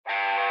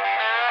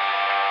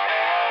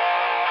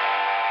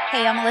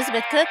Hey, I'm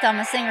Elizabeth Cook.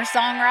 I'm a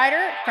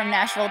singer-songwriter from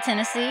Nashville,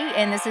 Tennessee,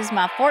 and this is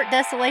my Fort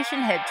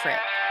Desolation head trip.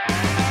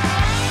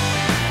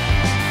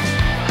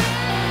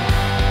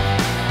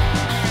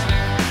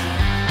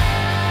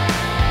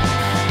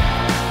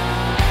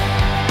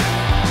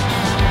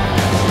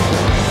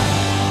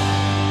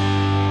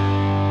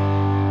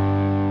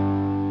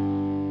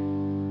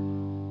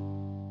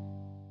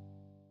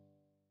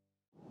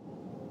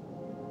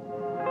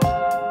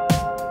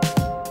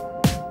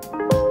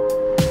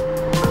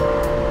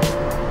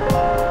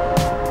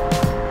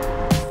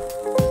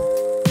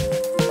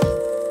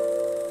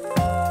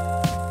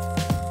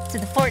 So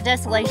the Fort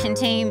Desolation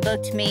team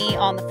booked me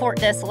on the Fort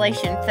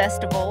Desolation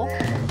Festival.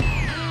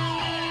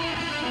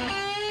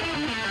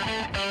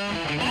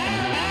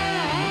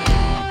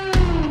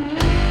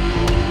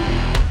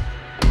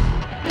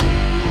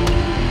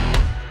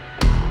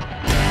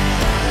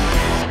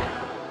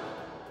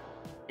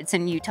 It's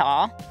in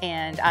Utah,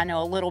 and I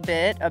know a little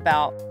bit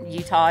about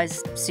Utah.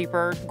 Is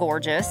super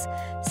gorgeous,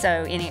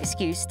 so any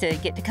excuse to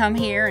get to come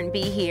here and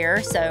be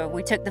here. So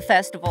we took the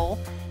festival,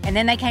 and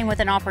then they came with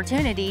an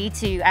opportunity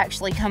to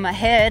actually come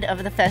ahead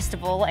of the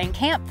festival and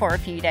camp for a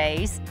few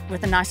days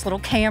with a nice little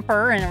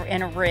camper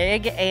and a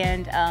rig,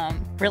 and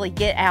really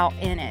get out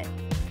in it.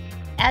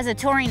 As a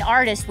touring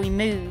artist, we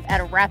move at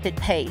a rapid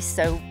pace,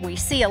 so we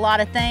see a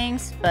lot of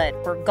things, but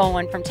we're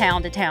going from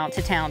town to town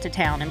to town to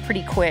town in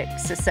pretty quick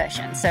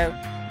succession. So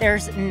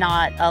there's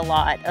not a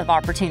lot of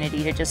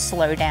opportunity to just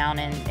slow down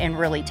and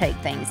really take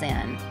things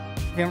in.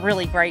 I've been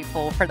really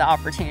grateful for the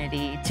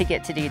opportunity to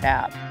get to do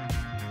that.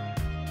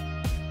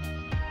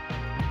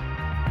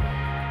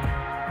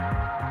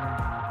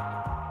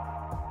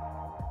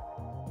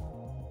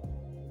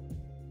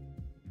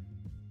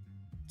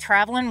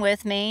 Traveling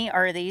with me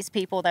are these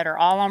people that are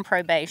all on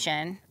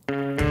probation.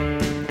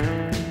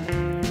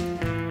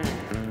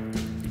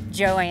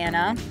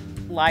 Joanna,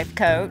 life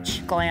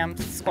coach, glam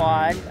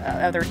squad,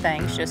 other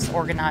things, just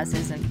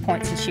organizes and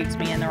points and shoots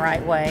me in the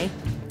right way.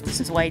 This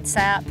is Wade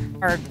Sapp,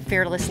 our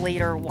fearless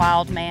leader,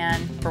 wild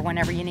man, for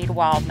whenever you need a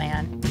wild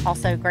man.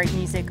 Also great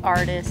music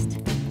artist.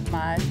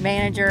 My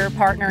manager,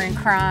 partner in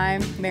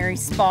crime, Mary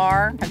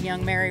Spar of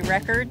Young Mary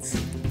Records.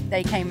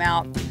 They came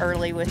out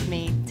early with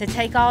me to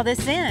take all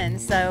this in,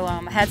 so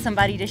I had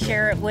somebody to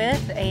share it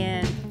with,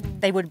 and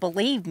they would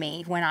believe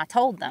me when I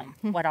told them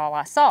what all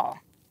I saw.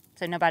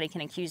 So nobody can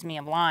accuse me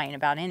of lying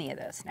about any of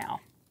this now.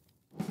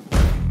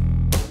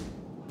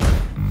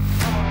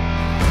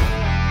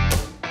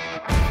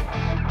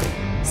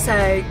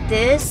 So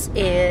this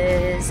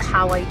is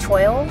Highway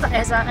 12,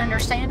 as I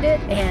understand it,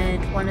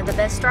 and one of the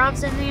best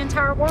drives in the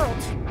entire world.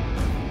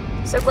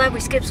 So glad we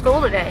skipped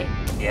school today.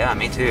 Yeah,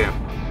 me too.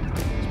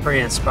 Pretty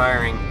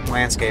inspiring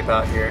landscape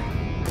out here.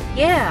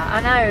 Yeah,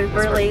 I know.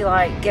 Really,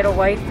 like, get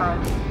away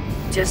from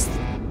just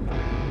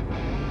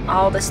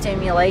all the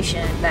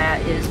stimulation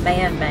that is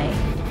man-made.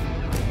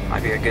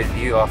 Might be a good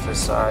view off this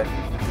side.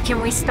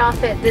 Can we stop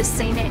at this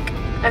scenic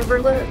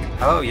overlook?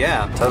 Oh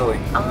yeah, totally.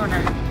 I want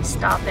to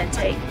stop and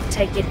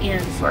take it in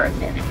for a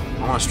minute.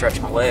 I want to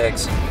stretch my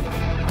legs.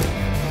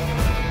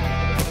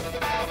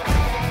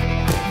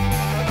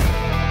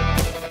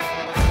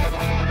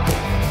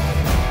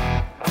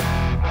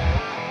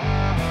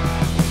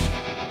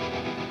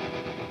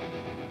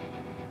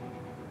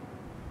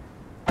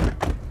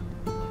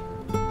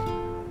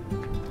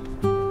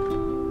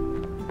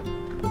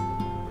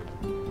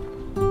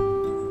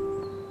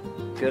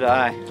 Good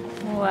eye.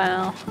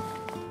 Wow.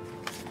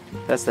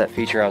 That's that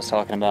feature I was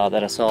talking about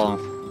that I saw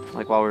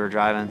like while we were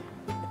driving.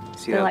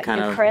 See that like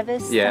kind of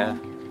crevice? Yeah.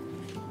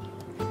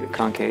 The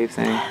concave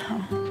thing.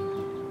 Wow.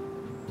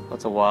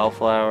 Lots of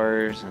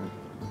wildflowers and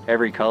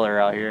every color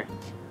out here.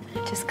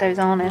 It just goes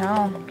on and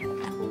on.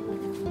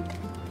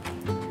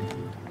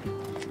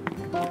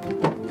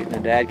 Getting a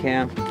dad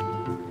cam.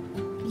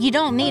 You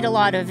don't need a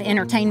lot of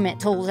entertainment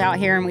tools out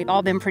here, and we've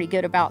all been pretty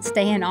good about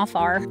staying off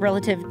our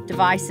relative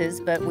devices,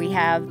 but we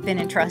have been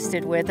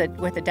entrusted with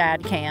a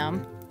dad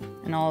cam,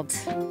 an old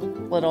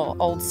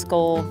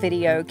school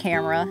video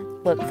camera.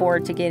 Look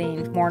forward to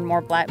getting more and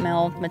more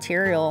blackmail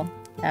material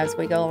as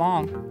we go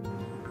along.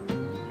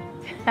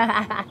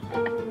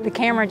 The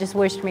camera just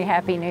wished me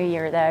Happy New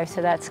Year though,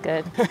 so that's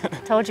good.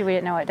 Told you we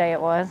didn't know what day it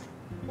was.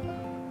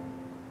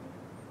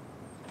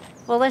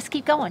 Well, let's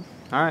keep going.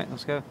 All right,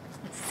 let's go.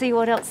 Let's see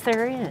what else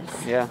there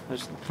is. Yeah,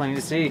 there's plenty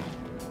to see.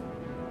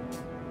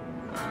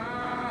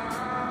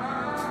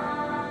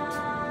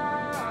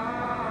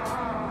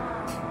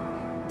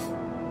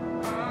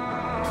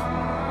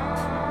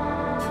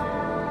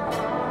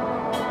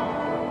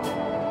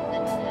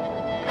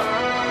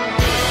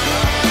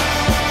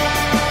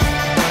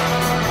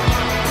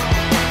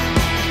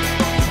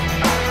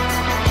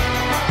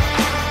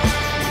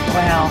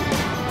 Wow.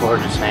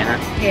 Gorgeous, ain't it?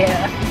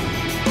 Yeah.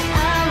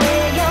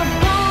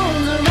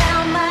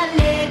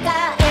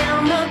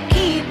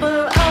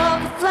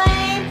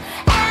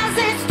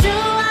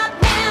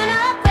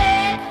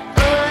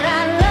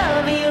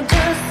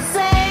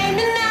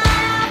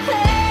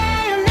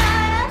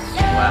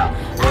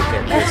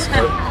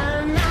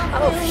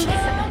 Oh, shit.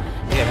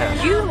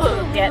 Yeah. You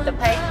look at the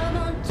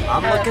paper.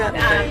 I'm looking.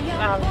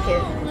 I'm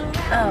kidding.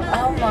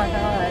 Oh my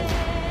God.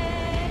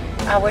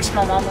 I wish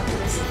my mama could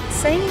have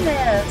seen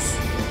this.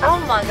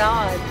 Oh my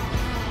God.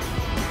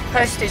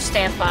 Postage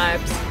stamp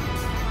vibes.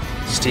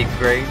 Steep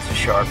grades,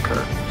 sharp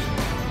curves.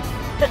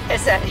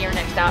 Is that your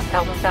next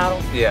album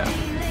title? Yeah.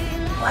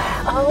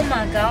 Wow. Oh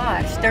my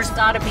gosh. There's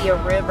got to be a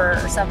river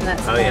or something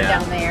that's going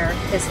down there.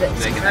 Is that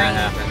Making green?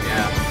 that happen,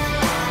 yeah.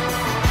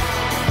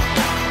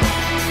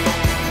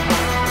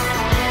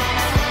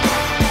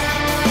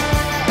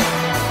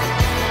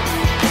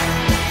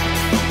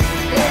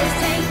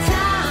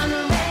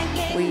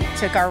 We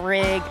took our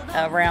rig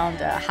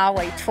around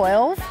Highway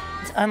 12.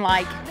 It's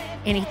unlike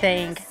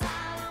anything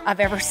I've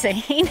ever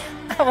seen.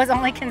 I was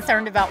only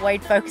concerned about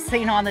Wade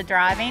focusing on the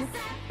driving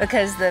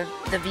because the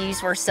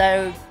views were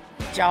so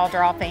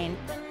jaw-dropping.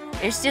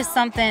 It's just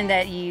something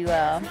that you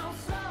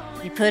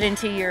put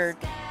into your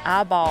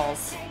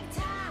eyeballs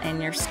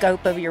and your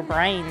scope of your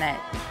brain that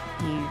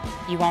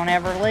you won't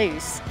ever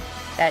lose.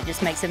 That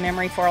just makes a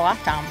memory for a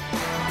lifetime.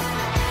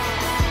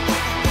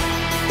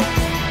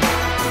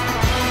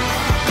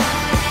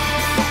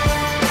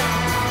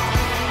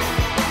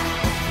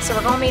 So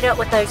we're gonna meet up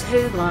with those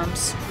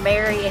hoodlums,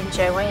 Mary and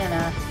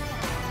Joanna.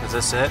 Is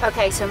this it?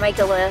 Okay, so make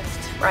a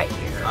left right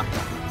here.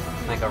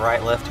 Make a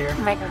right, left here?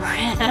 Make a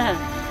right.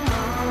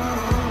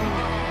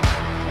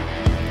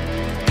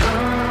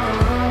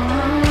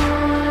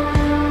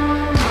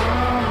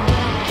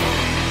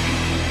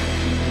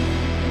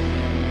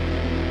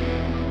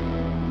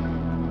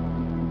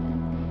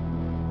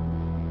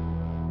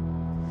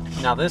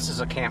 Now this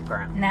is a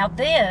campground. Now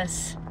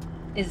this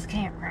is a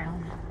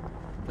campground.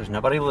 There's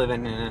nobody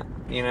living in it,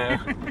 you know.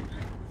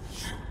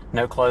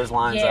 No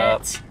clotheslines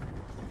up.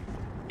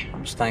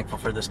 I'm just thankful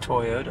for this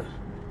Toyota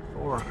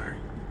 4Runner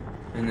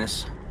and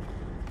this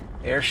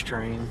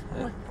Airstream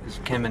that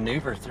can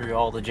maneuver through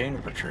all the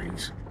juniper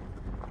trees.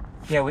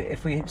 Yeah,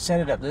 if we set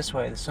it up this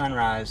way, the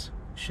sunrise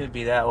should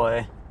be that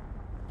way.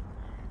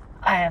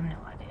 I have no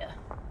idea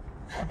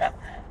about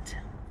that.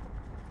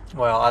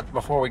 Well,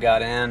 before we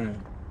got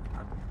in, I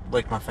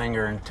licked my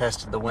finger and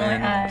tested the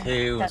wind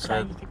too. That's how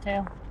you could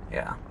tell.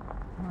 Yeah.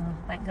 Well,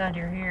 thank God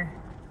you're here.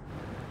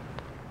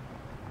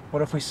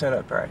 What if we set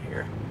up right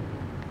here?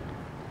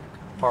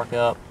 Park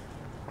up.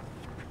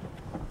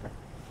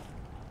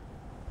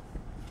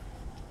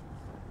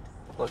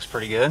 Looks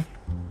pretty good.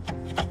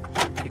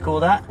 You cool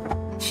with that?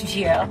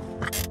 Yeah.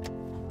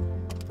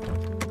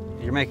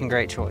 You're making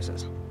great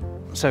choices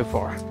so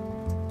far.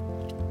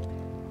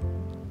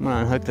 I'm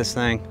gonna unhook this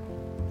thing.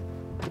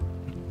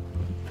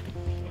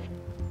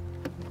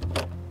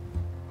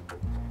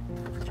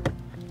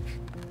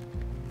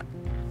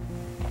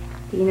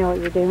 Do you know what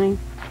you're doing?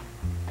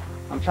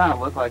 I'm trying to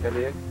look like I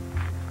do.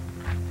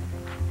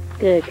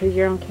 Good, because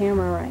you're on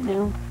camera right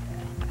now.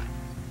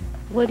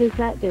 What does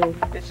that do?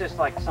 It's just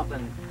like something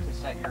to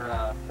set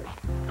your,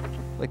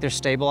 like there's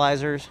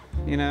stabilizers,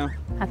 you know?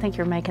 I think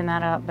you're making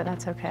that up, but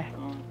that's okay.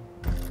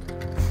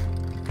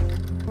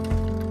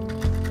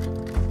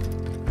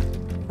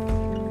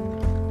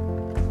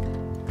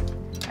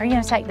 Are you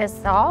gonna take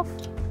this off?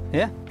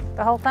 Yeah.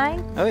 The whole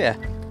thing? Oh yeah.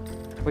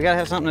 We gotta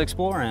have something to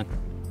explore in.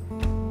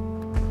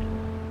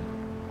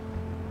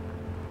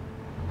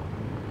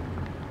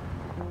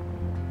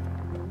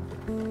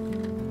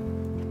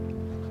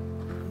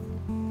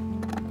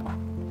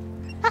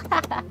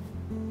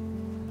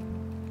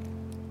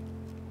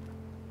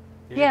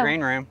 Here's your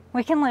green room.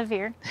 We can live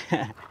here.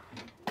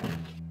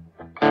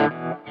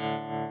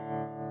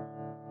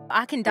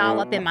 I can dial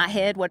up in my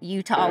head what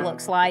Utah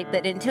looks like,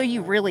 but until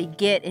you really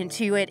get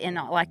into it in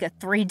like a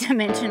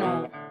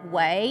three-dimensional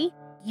way,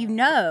 you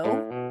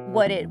know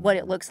what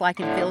it looks like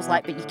and feels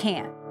like, but you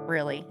can't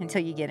really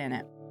until you get in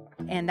it.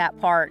 And that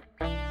part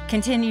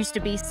continues to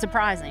be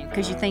surprising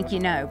because you think you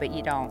know, but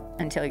you don't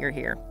until you're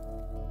here.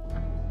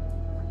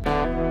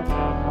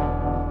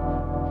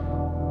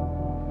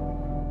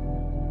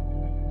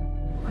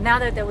 Now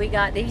that we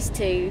got these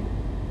two,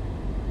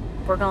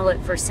 we're gonna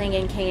look for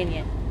Singing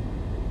Canyon.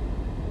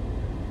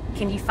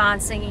 Can you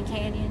find Singing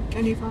Canyon?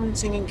 Can you find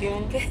Singing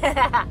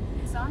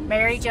Canyon?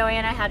 Mary,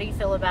 Joanna, how do you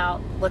feel about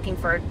looking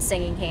for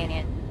Singing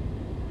Canyon?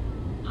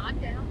 I'm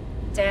down.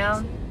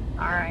 Down?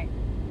 All right.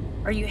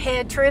 Are you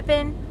head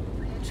tripping?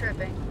 Head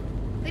tripping.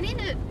 They need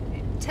to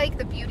take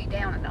the beauty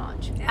down a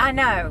notch. I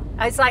know.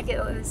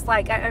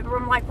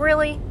 I'm like,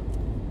 really?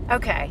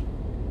 Okay.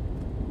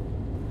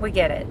 We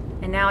get it.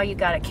 And now you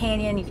got a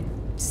canyon you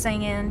can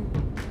sing in.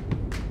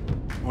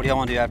 What do y'all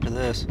want to do after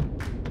this?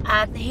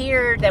 I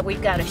hear that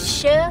we've got a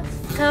chef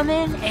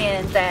coming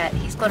and that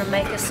he's going to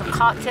make us some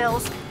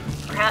cocktails,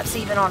 perhaps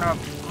even on a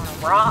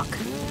rock.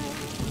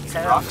 So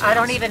I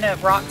don't even know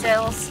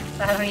rocktails.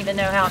 I don't even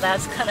know how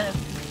that's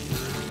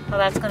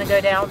gonna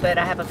go down, but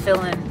I have a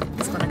feeling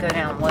it's gonna go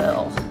down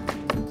well.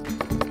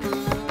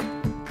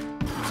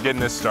 Getting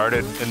this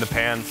started in the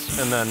pans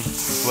and then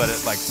let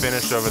it like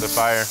finish over the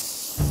fire.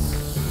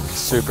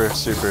 Super,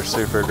 super,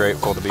 super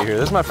grateful to be here.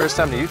 This is my first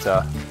time to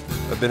Utah.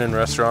 I've been in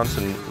restaurants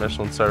and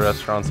Michelin star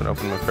restaurants and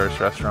opened my first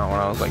restaurant when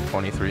I was like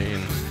 23.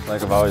 And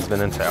like I've always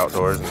been into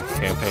outdoors and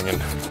camping,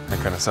 and I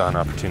kind of saw an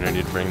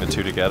opportunity to bring the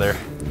two together.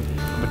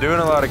 I've been doing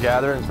a lot of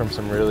gathering from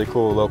some really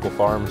cool local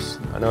farms.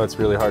 I know it's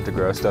really hard to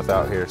grow stuff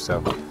out here,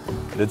 so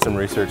I did some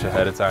research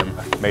ahead of time.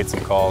 I made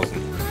some calls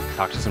and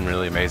talked to some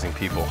really amazing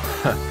people.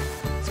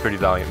 It's a pretty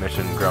valiant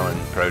mission growing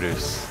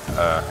produce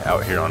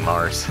out here on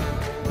Mars.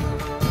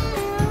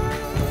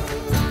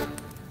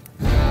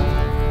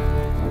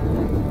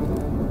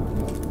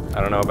 I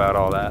don't know about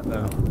all that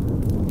though.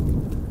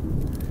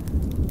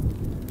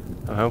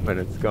 I'm hoping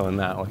it's going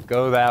that way.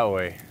 Go that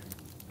way.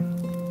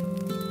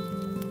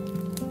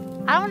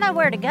 I don't know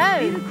where to go.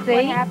 See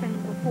what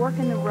happens to fork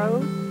in the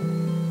road?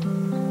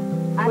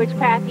 Which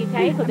path you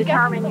take will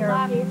determine your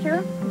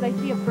future. Because I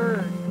see a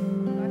bird.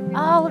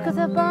 Oh, look at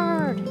the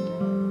bird.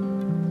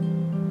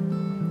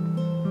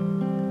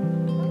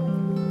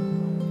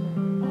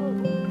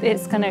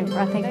 It's gonna,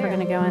 I think we're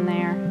gonna go in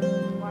there.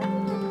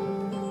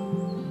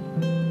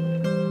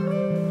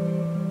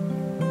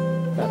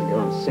 About to go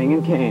in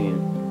Singing Canyon.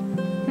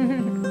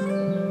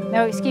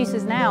 No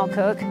excuses now,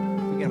 Cook.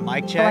 You get a mic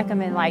I feel check? like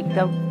I'm in like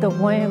the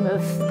womb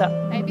of the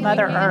Maybe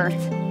Mother we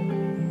Earth.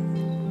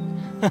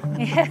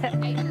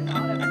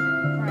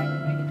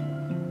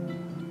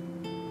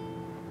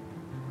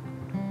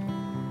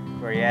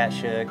 Where you at,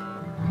 Shug?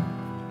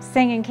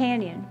 Singing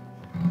Canyon.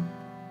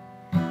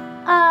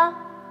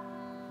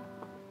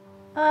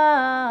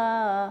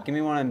 Give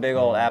me one of them big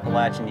old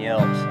Appalachian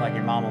yelps like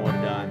your mama would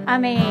have done. I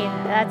mean,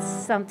 that's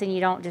something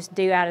you don't just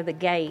do out of the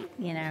gate,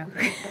 you know.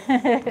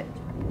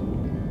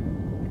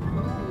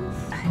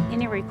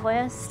 Any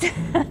requests?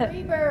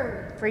 Free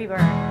bird. Free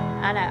bird.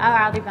 I know. Oh,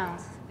 I'll do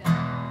bones.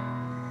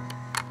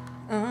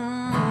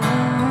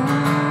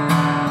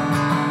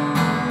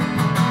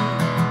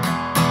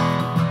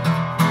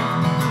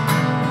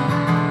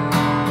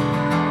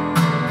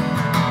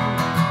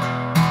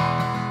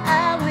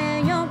 I wear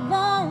your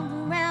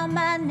bones around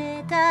my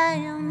neck. I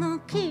am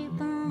the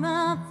keeper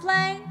of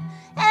flame.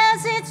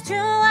 As it's true,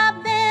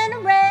 I've been a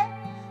wreck,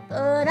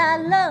 but I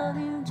love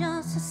you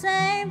just the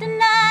same.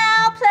 Tonight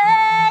I'll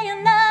play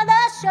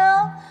another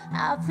show.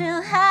 I'll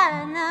feel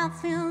high and I'll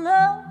feel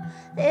low.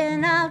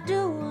 Then I'll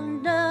do a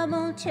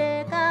double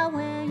check. I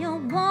wear your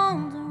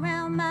bones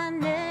around my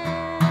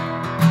neck.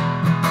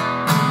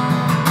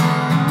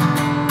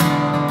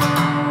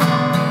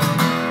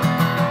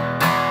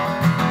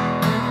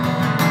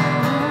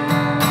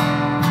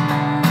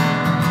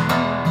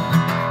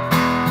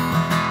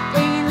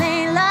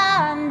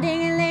 Ding-a-ling-long,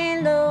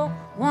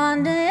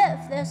 wonder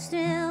if there's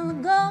still a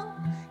goal.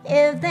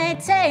 If they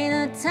take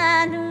the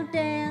time to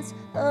dance,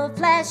 a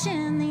flash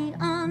in the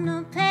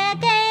underpants.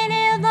 Can't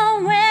hear the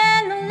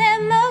wind, the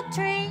limo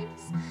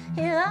trees.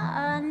 Here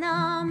are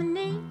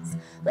nominees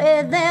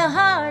with their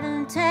heart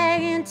and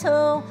taking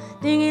toll.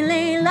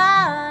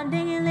 Ding-a-ling-long,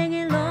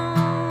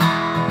 ding-a-ling-long.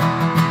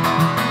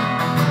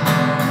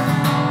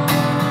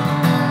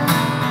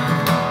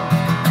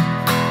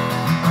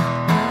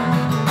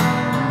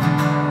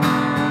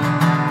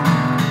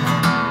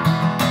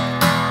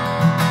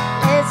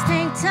 Let's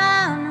take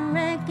time to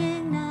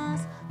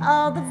recognize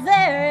all the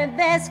very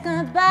best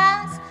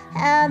goodbyes.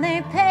 How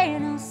they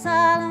paid a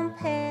solemn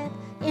path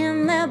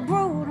in their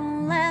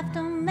brutal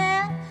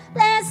aftermath.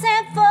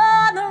 Listen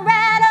for the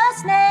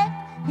rattlesnake,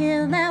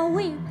 hear that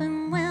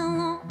weeping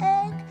willow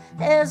ache.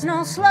 There's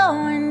no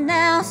slowing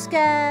down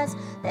skies.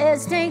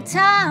 Let's take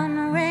time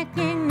to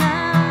recognize.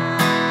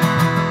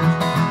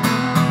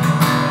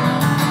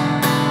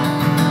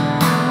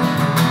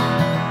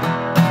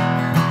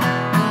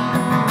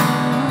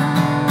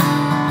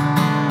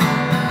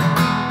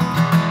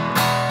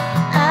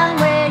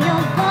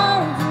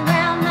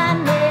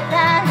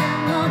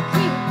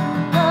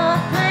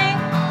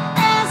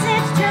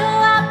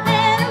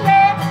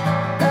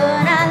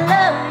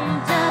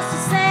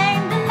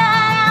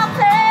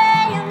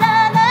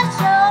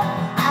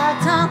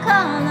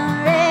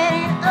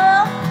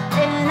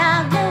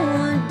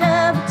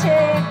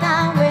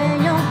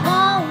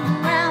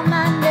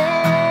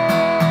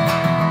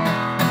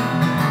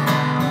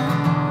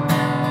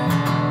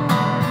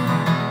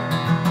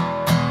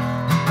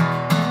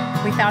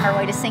 Found our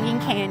way to Singing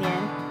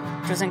Canyon,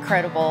 which was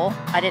incredible.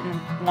 I didn't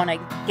want to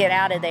get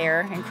out of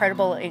there.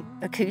 Incredible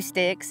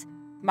acoustics.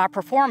 My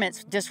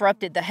performance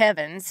disrupted the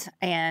heavens,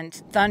 and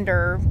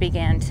thunder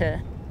began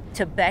to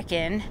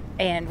beckon,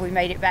 and we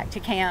made it back to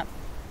camp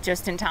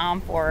just in time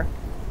for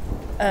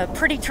a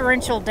pretty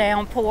torrential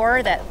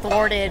downpour that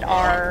thwarted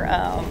our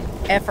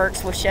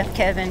efforts with Chef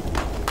Kevin.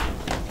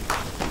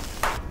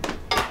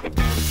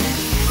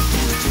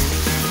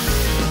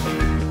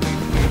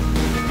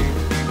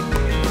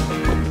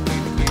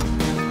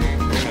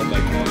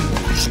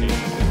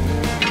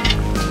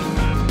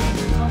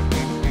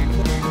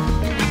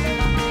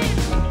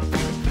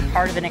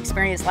 Part of an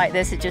experience like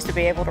this is just to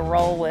be able to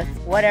roll with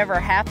whatever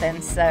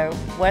happens. So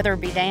weather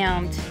be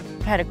damned,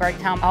 had a great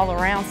time all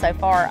around so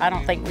far. I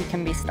don't think we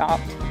can be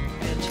stopped.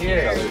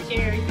 Cheers.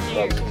 Cheers.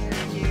 Cheers.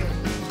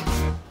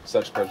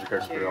 Such a pleasure,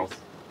 Curtis Girls.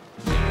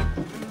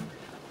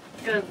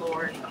 Good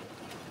Lord.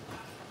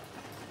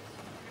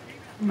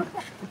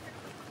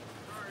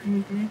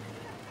 Mm-hmm.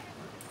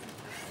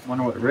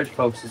 Wonder what rich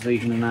folks is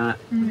eating tonight.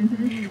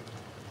 Mm-hmm.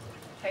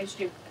 Taste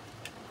you.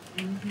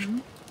 Mm-hmm.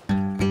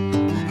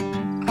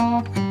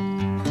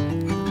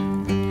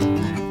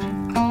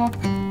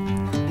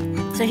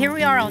 So here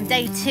we are on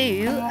day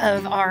 2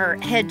 of our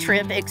head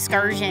trip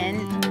excursion.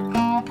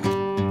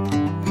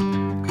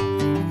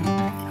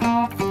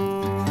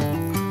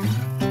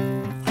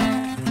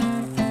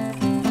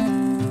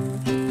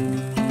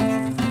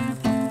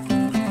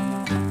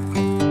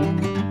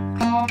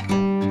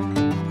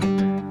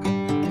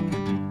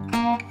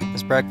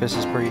 This breakfast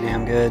is pretty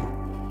damn good.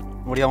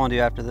 What do y'all want to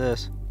do after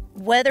this?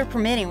 Weather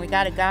permitting, we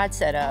got a guide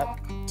set up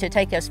to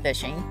take us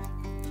fishing.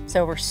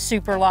 So we're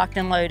super locked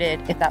and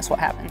loaded if that's what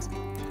happens.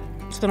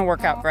 It's gonna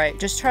work out great.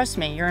 Just trust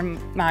me, you're in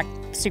my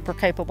super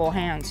capable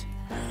hands.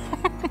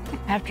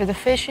 After the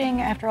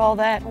fishing, after all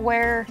that,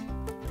 where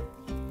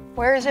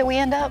is it we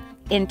end up?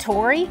 In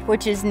Torrey,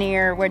 which is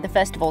near where the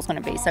festival's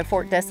gonna be. So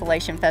Fort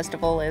Desolation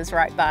Festival is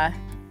right by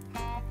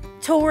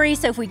Torrey.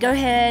 So if we go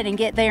ahead and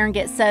get there and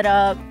get set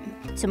up,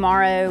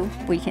 tomorrow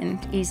we can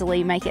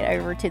easily make it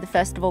over to the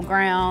festival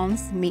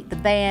grounds, meet the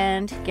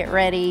band, get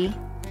ready,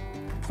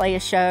 play a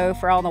show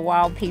for all the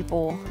wild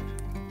people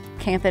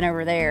camping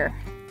over there.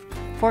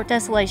 Fort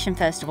Desolation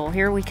Festival,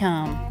 here we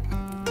come.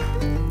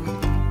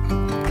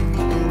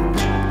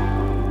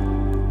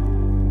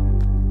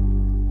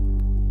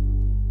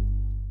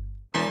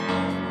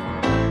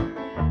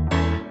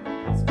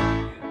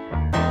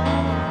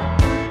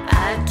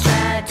 I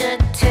tried to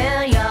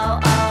tell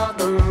y'all all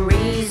the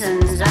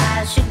reasons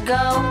I should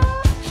go.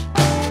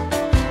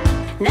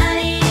 Not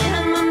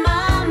even my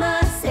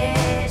mama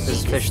said This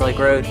is Fish Lake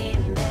Road.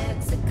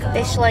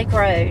 Fish Lake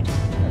Road,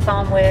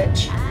 upon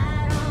which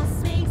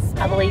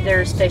I believe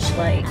there's Fish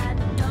Lake,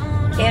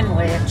 in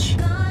which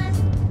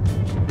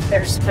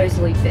there's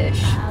supposedly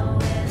fish.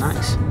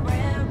 Nice.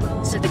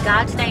 So the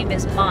guide's name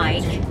is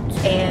Mike,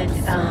 and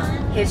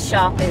his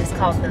shop is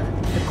called the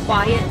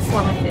Quiet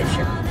Fly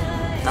Fisher.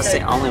 That's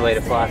the only way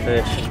to fly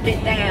fish. Keep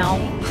it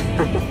down.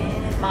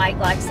 Mike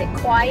likes it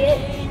quiet,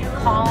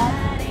 calm.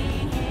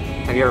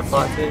 Have you ever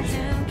fly fish?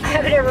 I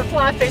haven't ever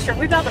fly fished. Are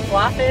we about to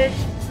fly fish?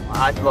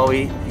 Well,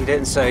 he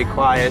didn't say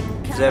quiet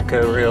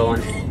Zebco reel.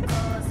 And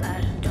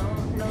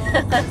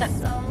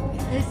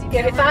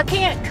If I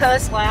can't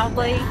cuss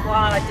loudly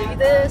while I do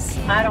this,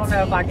 I don't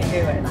know if I can do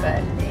it,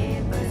 but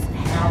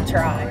I'll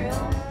try.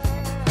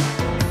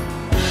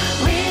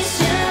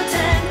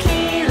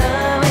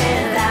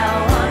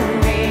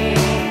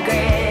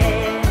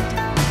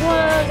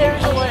 Whoa,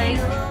 there's a lake.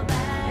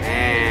 That's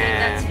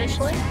man, Fish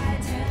Lake?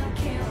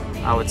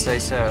 I would say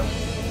so.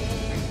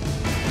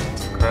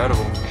 It's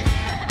incredible.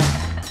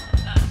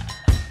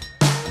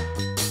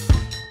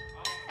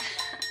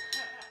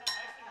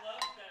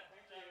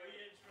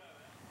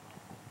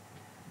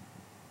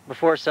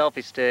 Before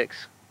selfie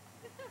sticks,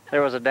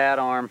 there was a dad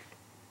arm.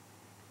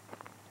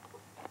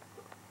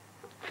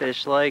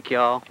 Fish Lake,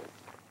 y'all.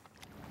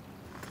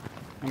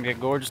 Gonna be a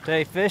gorgeous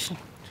day fishing.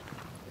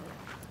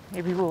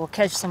 Maybe we'll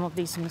catch some of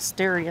these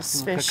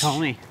mysterious fish.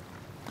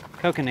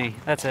 Kokanee,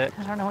 that's it.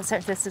 I don't know what's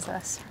that. This is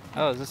us.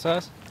 Oh, is this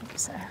us? I think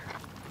so.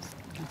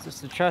 Is this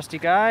the trusty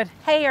guide?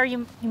 Hey, are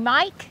you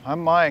Mike?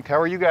 I'm Mike. How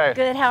are you guys?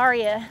 Good, how are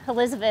you?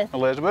 Elizabeth.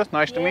 Elizabeth,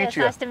 nice to meet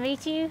you. Nice to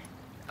meet you.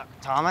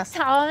 Thomas?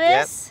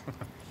 Thomas.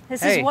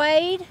 This is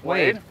Wade.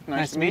 Wade,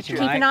 nice to meet you.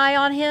 Keep an eye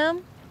on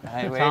him.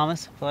 Hey,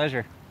 Thomas,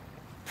 pleasure.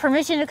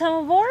 Permission to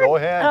come aboard? Go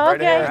ahead, Oh, right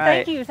okay, ahead.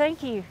 thank you,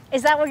 thank you.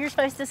 Is that what you're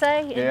supposed to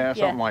say? Yeah,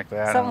 something like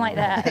that. Something like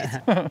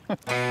that.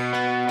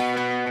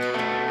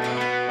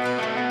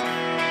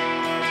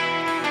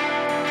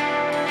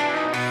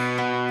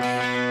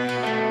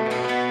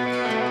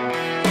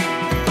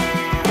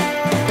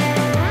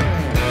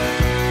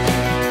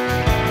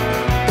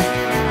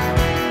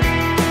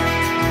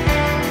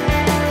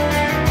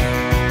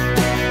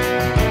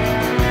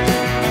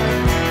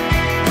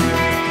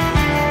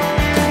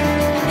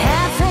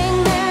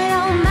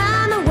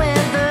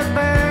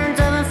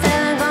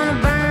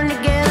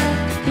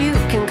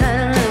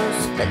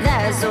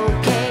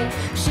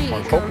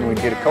 Hoping we'd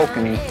get a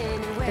kokanee.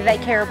 Do they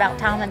care about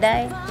time of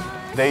day?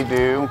 They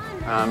do.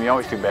 You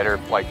always do better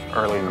like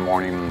early in the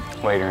morning and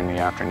later in the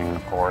afternoon,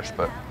 of course,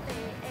 but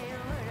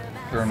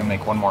we're going to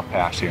make one more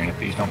pass here, and if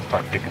these don't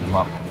start picking them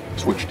up,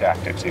 switch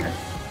tactics here.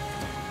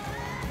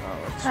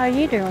 How are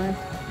you doing?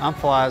 I'm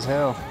fly as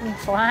hell. You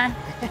fly?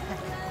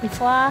 You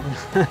fly?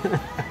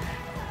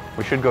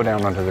 We should go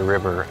down under the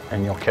river,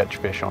 and you'll catch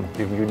fish on.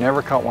 You've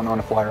never caught one on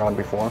a fly rod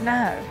before?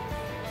 No.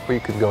 Well, you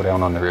could go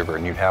down on the river,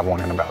 and you'd have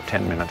one in about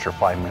 10 minutes or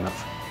 5 minutes.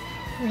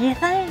 You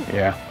think?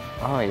 Yeah.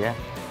 Oh, yeah.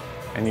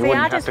 And you See, wouldn't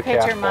I have just to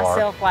cast picture far.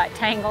 myself like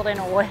tangled in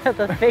a web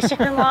of fishing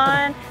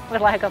line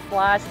with like a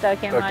fly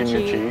stuck in my Stuck in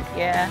your cheek. cheek.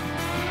 Yeah.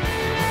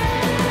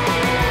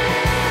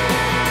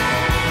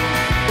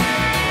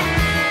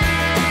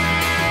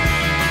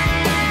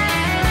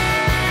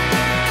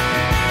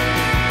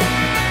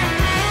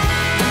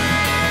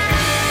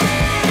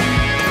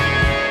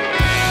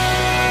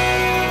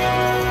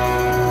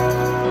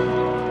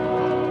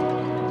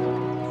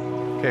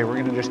 Okay, we're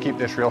going to to just keep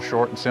this real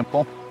short and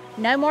simple.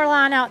 No more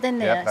line out than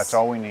this. Yep, that's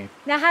all we need.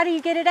 Now, how do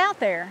you get it out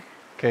there?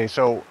 Okay,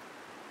 so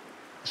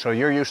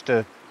you're used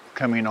to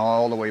coming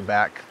all the way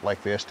back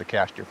like this to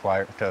cast your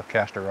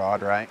cast a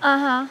rod, right?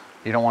 Uh-huh.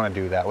 You don't want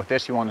to do that. With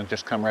this, you want to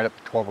just come right up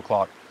to 12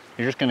 o'clock.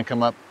 You're just going to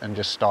come up and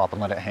just stop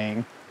and let it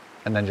hang,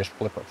 and then just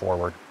flip it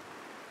forward.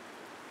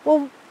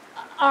 Well,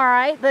 all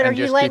right, but are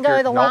you letting go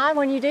of the line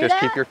when you do that?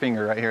 Just keep your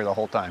finger right here the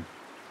whole time.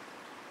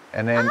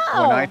 And then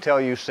when I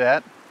tell you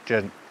set,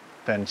 then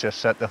just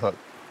set the hook.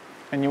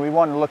 And we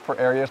want to look for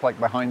areas like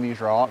behind these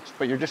rocks,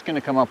 but you're just going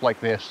to come up like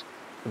this,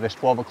 to this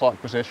 12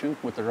 o'clock position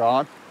with the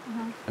rod,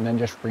 and then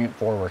just bring it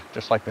forward,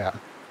 just like that,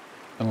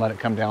 and let it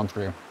come down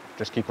through.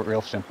 Just keep it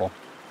real simple.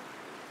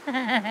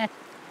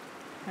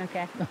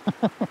 Okay.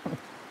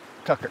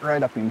 Tuck it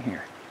right up in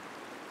here.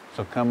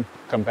 So come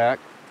back.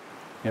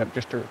 Yep,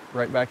 just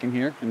right back in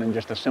here, and then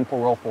just a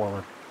simple roll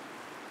forward.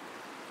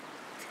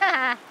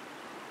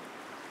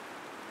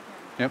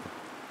 Yep,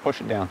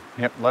 push it down.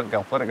 Yep, let it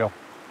go, let it go.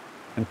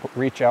 And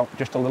reach out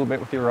just a little bit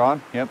with your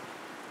rod. Yep.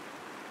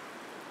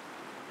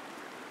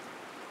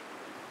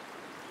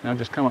 Now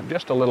just come up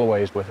just a little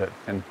ways with it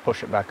and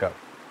push it back up.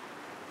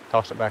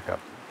 Toss it back up.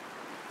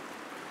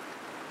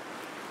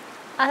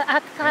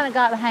 I kind of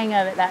got the hang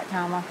of it that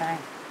time, I think.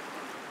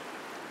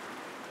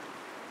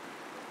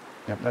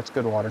 Yep, that's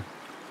good water.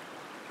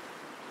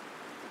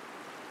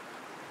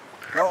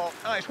 Oh,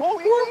 nice. Whoa,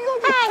 Hey!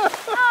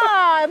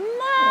 Oh,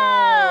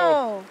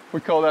 no! We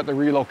call that the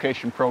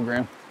relocation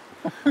program.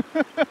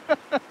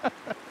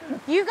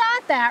 You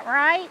got that,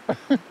 right?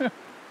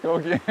 Go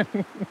again.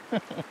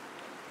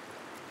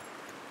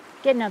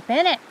 Getting up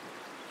in it.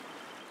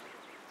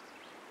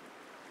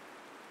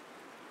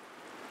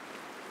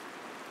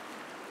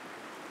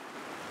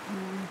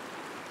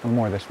 One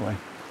more this way.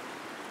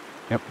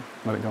 Yep,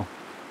 let it go.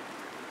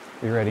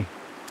 Be ready.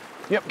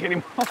 Yep, get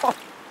him.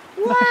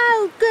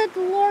 Wow, good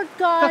Lord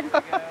God.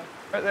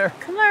 Right there.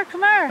 Come here,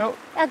 come here. Nope.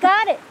 I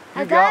got it.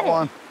 I You got it.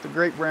 one. The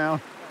great brown.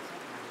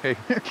 Okay.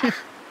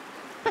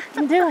 I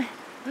can do it.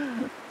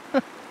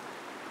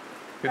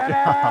 Good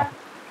job.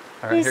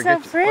 All right, He's here, so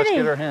let's pretty.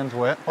 get our hands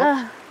wet.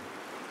 Whoops.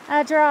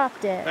 I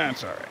dropped it.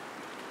 That's all right.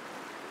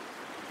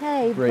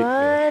 Hey, Great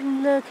bud,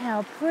 look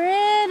how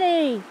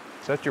pretty.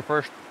 Is that your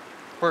first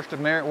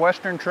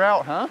Western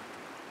trout, huh?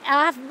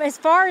 As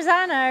far as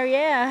I know,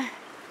 yeah.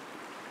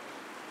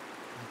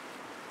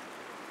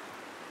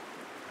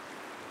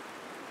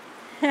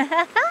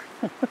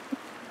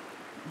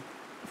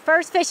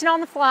 First fishing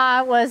on the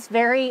fly was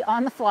very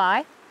on the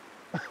fly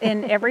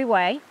in every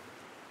way.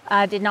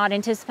 I did not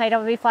anticipate I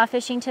would be fly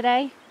fishing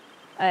today.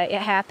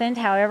 It happened.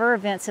 However,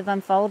 events have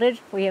unfolded.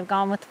 We have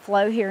gone with the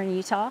flow here in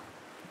Utah.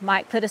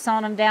 Mike put us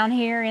on them down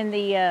here in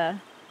the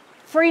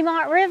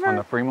Fremont River. On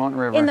the Fremont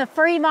River. In the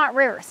Fremont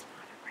River.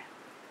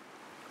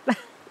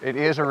 It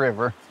is a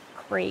river.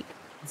 Creek.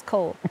 It's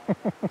cool.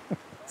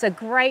 It's a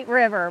great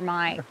river,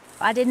 Mike.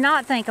 I did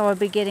not think I would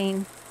be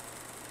getting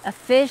a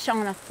fish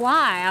on a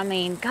fly. I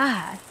mean,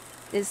 God,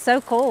 it's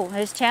so cool.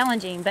 It's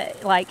challenging,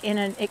 but like in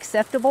an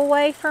acceptable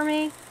way for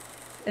me,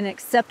 an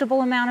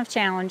acceptable amount of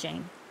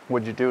challenging.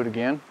 Would you do it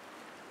again?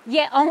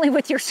 Yeah, only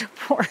with your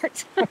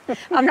support.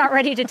 I'm not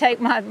ready to take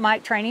my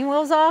Mike training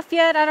wheels off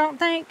yet, I don't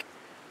think.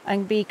 I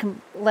can be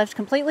left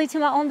completely to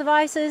my own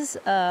devices,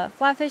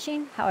 fly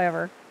fishing.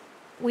 However,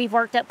 we've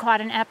worked up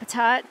quite an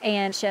appetite,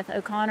 and Chef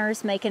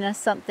O'Connor's making us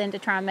something to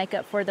try and make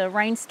up for the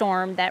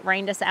rainstorm that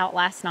rained us out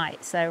last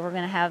night. So we're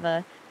gonna have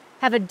a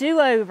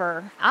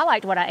do-over. I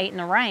liked what I ate in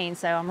the rain,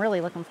 so I'm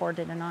really looking forward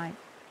to tonight.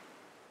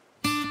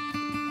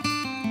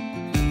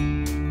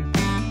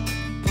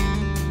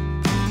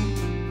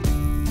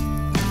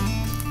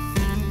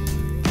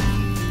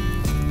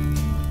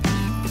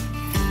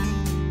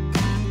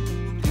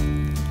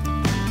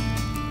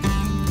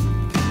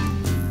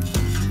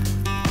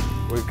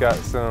 We've got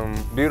some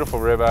beautiful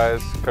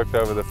ribeyes cooked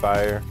over the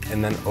fire,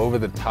 and then over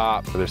the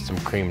top there's some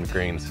creamed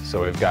greens.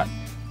 So we've got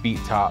beet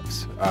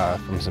tops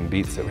from some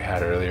beets that we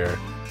had earlier,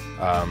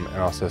 and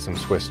also some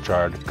Swiss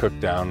chard cooked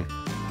down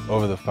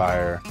over the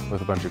fire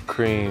with a bunch of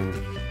cream,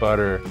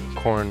 butter,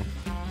 corn,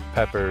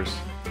 peppers,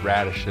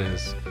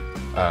 radishes,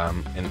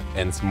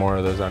 and some more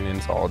of those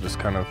onions all just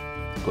kind of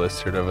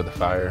blistered over the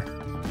fire.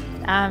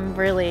 I'm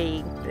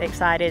really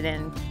excited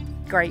and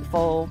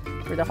grateful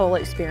for the whole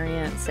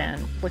experience,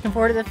 and looking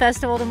forward to the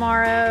festival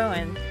tomorrow,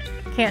 and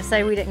can't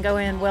say we didn't go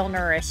in well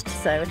nourished,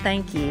 so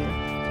thank you.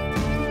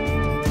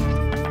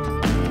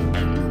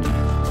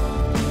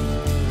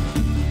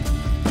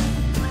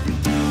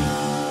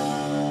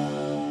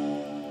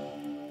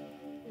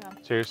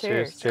 Cheers,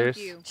 cheers, cheers.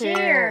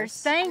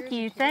 Cheers. Thank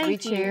you, thank you.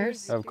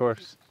 Cheers. Of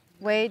course.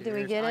 Wade, did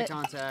we get it?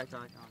 Contact, eye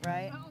contact.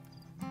 Right.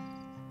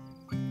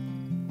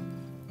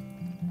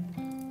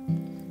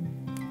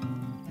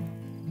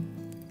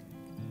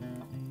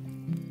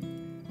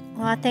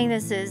 Well, I think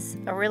this is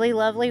a really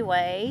lovely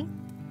way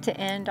to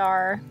end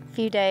our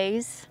few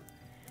days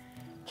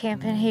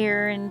camping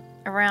here and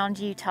around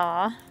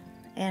Utah.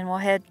 And we'll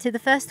head to the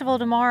festival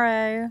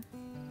tomorrow.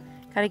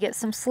 Got to get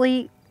some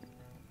sleep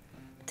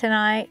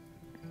tonight.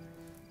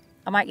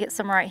 I might get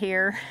some right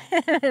here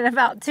in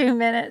about 2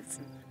 minutes.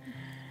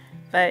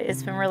 But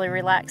it's been really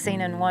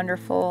relaxing and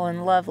wonderful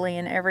and lovely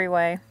in every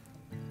way.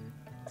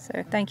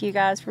 So thank you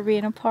guys for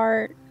being a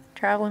part,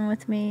 traveling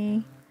with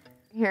me.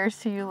 Here's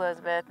to you,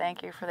 Elizabeth.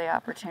 Thank you for the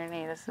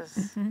opportunity. This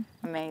is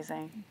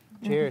amazing.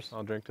 Cheers.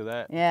 I'll drink to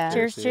that. Yeah.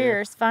 Cheers,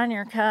 cheers. Find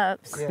your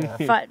cups.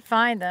 Yeah.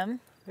 Find them.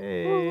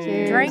 Hey.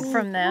 Cheers. Drink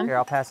from them. Here,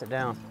 I'll pass it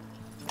down.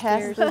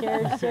 Cheers,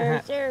 cheers,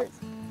 cheers, cheers.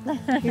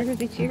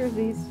 Cheersy,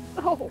 cheersies.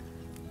 Oh.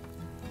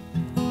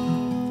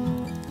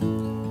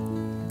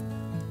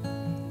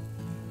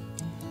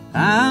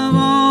 I've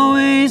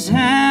always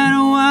had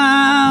a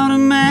wild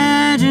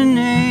imagination.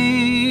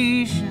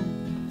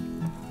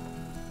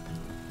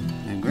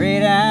 The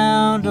great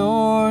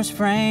outdoors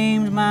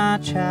framed my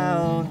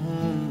childhood.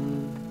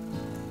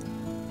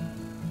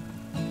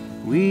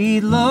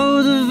 We'd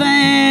load the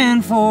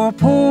van for a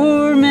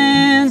poor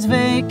man's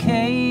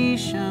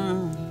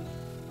vacation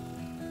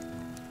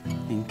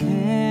and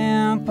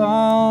camp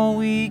all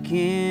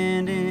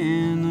weekend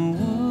in the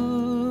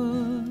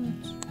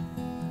woods.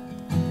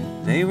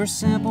 They were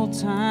simple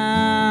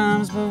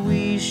times, but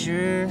we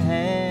sure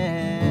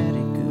had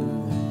it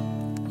good.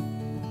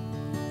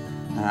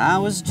 I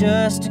was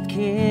just a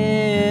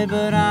kid,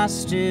 but I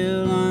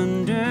still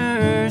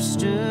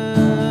understood.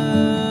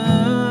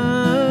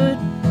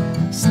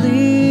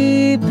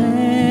 Sleeping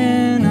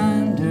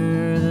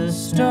under the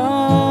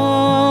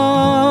stars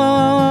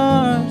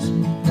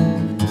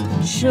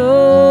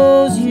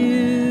shows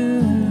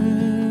you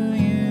who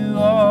you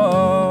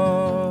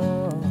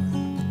are.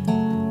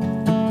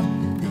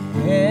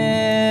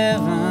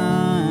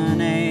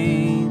 Heaven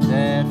ain't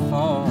that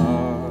far.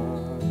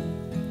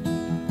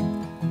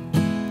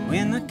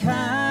 When the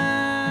coyote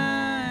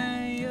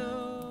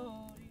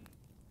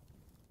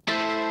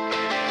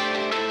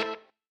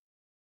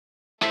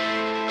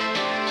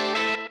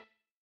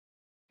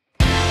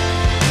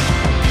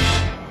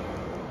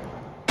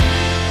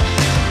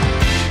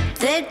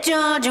The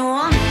Georgia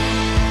woman,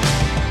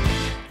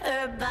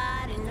 her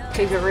body knows.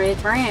 Cougar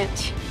Ridge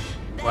Ranch.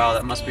 Wow,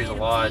 that must be the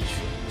lodge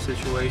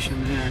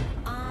situation there.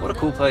 What a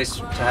cool place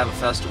to have a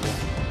festival.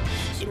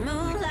 She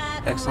moves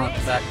like Excellent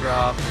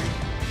backdrop.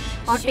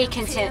 I'd be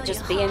content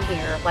just being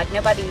here. Like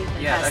nobody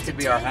even Yeah, has that to could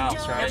be do our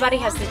house, right? Nobody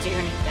has to do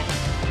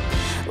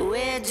anything.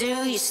 Where do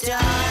you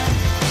start?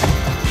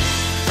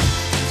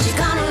 She's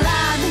gonna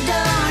lock the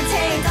door,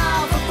 take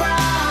off her bra,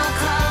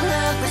 call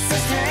up her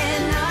sister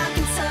in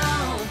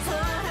Arkansas,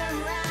 put her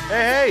right.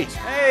 Hey,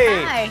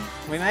 Hey, Hi.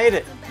 we made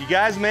it. you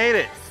guys made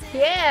it.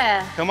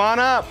 Yeah. Come on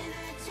up.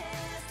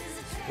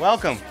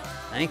 Welcome.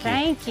 Thank you.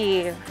 Thank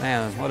you.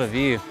 Man, what a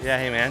view. Yeah,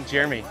 hey man,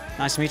 Jeremy.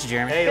 Nice to meet you,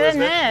 Jeremy. Hey,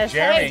 Elizabeth. Goodness.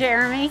 Hey,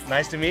 Jeremy.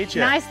 Nice to meet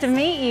you. Nice to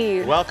meet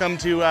you. Welcome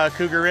to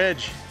Cougar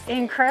Ridge.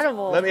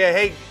 Incredible.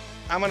 Hey,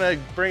 I'm gonna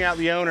bring out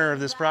the owner of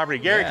this property.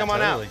 Gary, Yeah, come on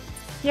totally.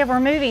 Yeah, we're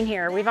moving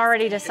here. We've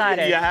already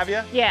decided. Yeah, have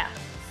you? Yeah,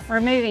 we're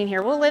moving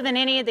here. We'll live in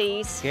any of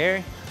these.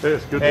 Gary? Hey,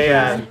 it's good Hey,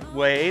 to see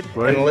Wade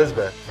Wade. and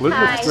Elizabeth. you.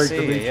 Elizabeth, Hi. it's great See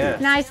to you, meet yeah.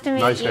 you. Nice to meet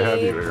Nice you. to have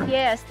you here.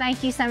 Yes,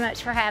 thank you so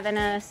much for having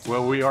us.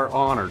 Well, we are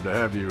honored to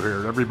have you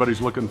here.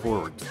 Everybody's looking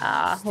forward.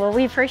 Well,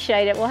 we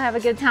appreciate it. We'll have a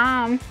good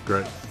time.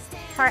 Great.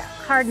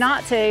 Hard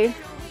not to.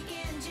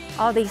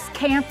 All these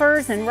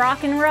campers and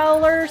rock and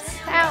rollers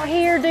out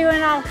here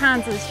doing all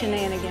kinds of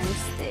shenanigans.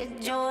 The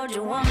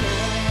Georgia woman,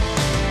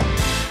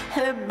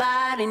 her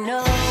body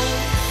knows.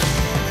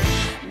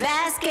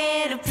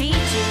 Basket of peaches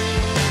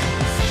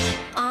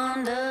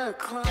on the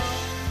clothes.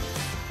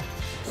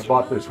 I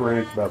bought this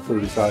ranch about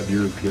 35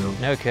 years ago.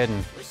 No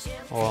kidding.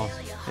 Well,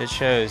 it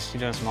shows.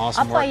 You're doing some I'll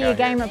awesome work play you a out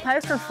here. game of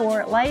poker for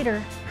it later.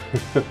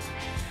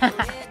 Where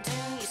do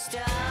you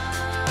start?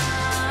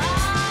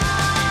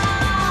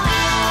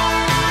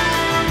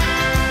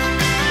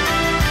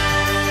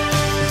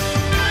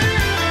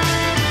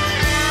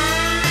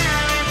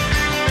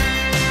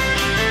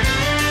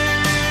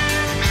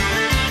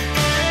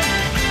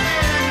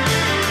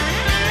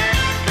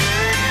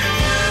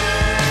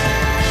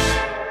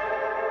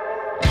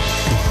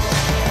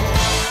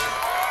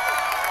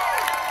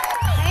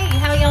 Hey,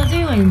 how y'all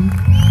doing?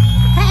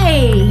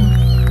 Hey,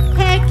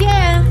 heck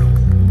yeah.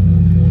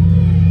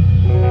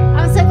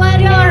 I'm so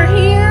glad y'all are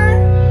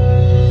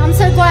here. I'm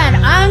so glad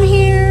I'm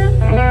here.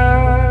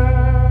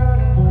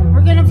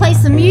 We're gonna play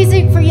some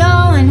music for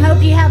y'all and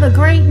hope you have a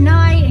great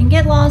night and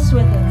get lost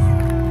with us.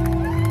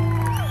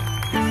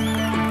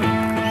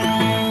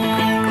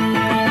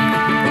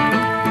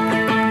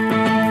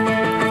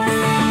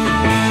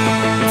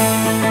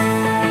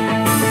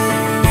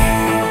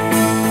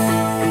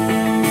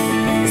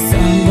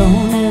 Sun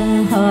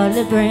gonna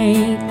hardly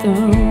break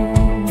through.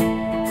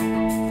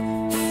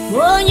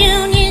 Oh,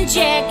 Union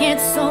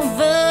Jacket's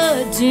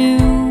overdue.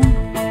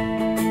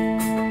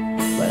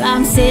 Well,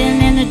 I'm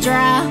sitting in the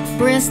dry,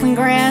 bristling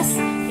grass,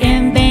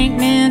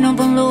 embankment of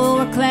a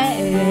lower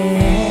class.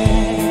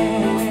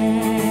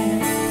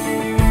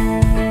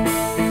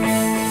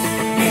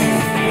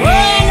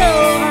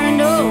 Over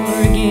and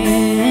over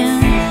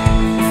again.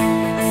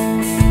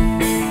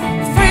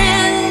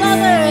 Friend,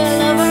 lover,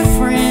 lover,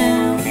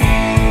 friend.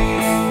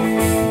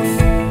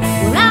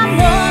 Well, I'm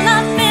one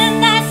up in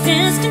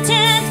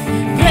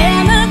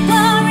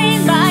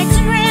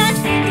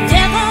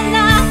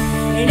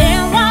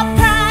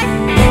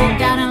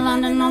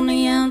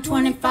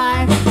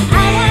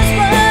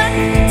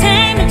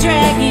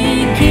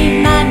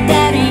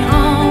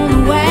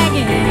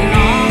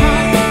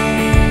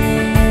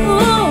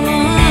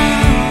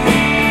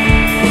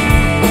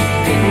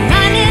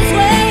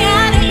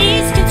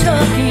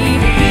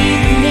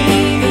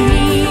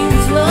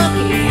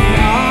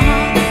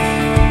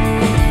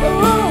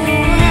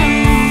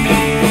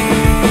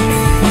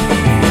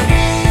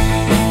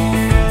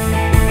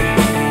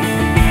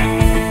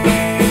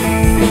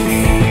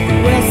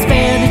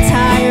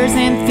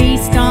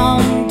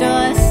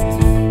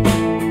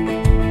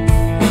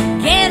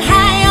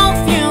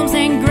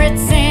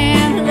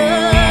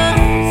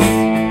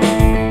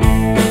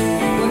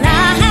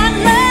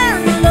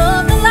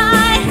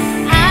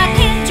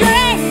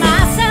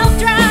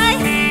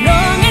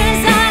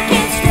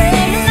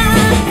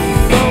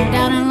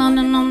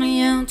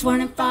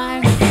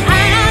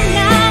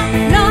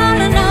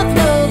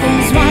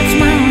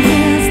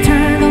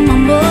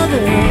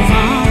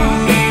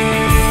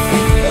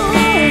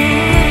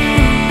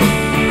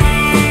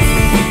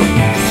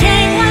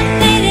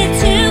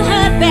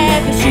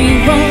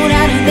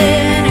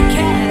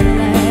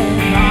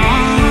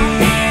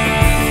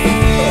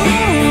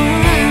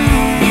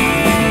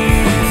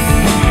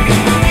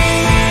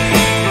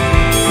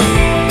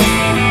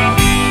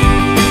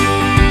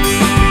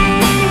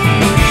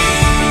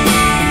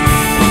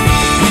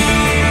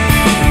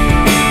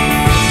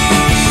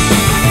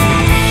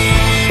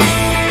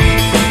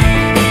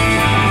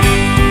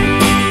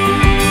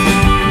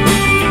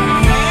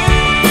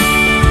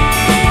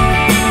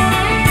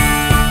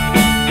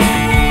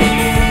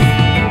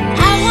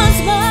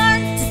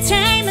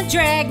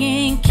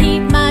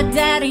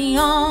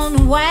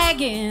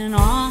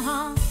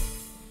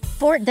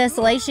Fort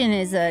Desolation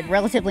is a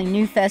relatively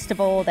new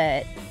festival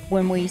that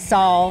when we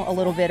saw a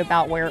little bit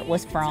about where it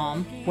was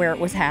from, where it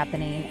was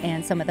happening,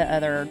 and some of the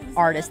other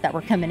artists that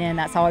were coming in,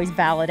 that's always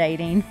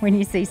validating when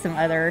you see some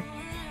other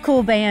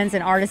cool bands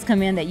and artists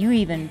come in that you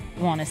even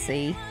want to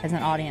see as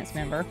an audience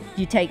member.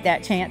 You take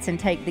that chance and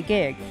take the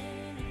gig.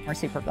 We're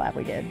super glad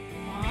we did.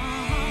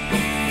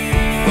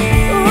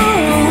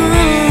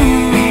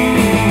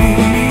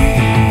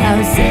 I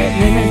was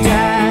sitting in the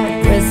dry,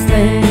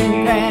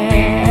 whistling grass.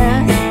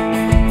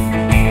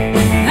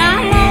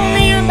 I'm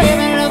lonely and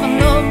baby loving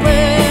lovely.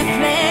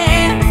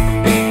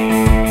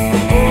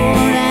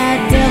 Oh,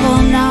 that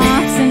devil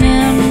knocks and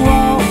then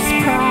walks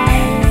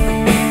crying.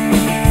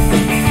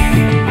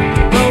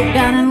 Broke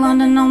down in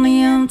London on the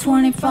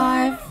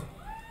M25.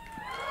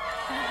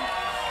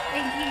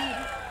 Thank you.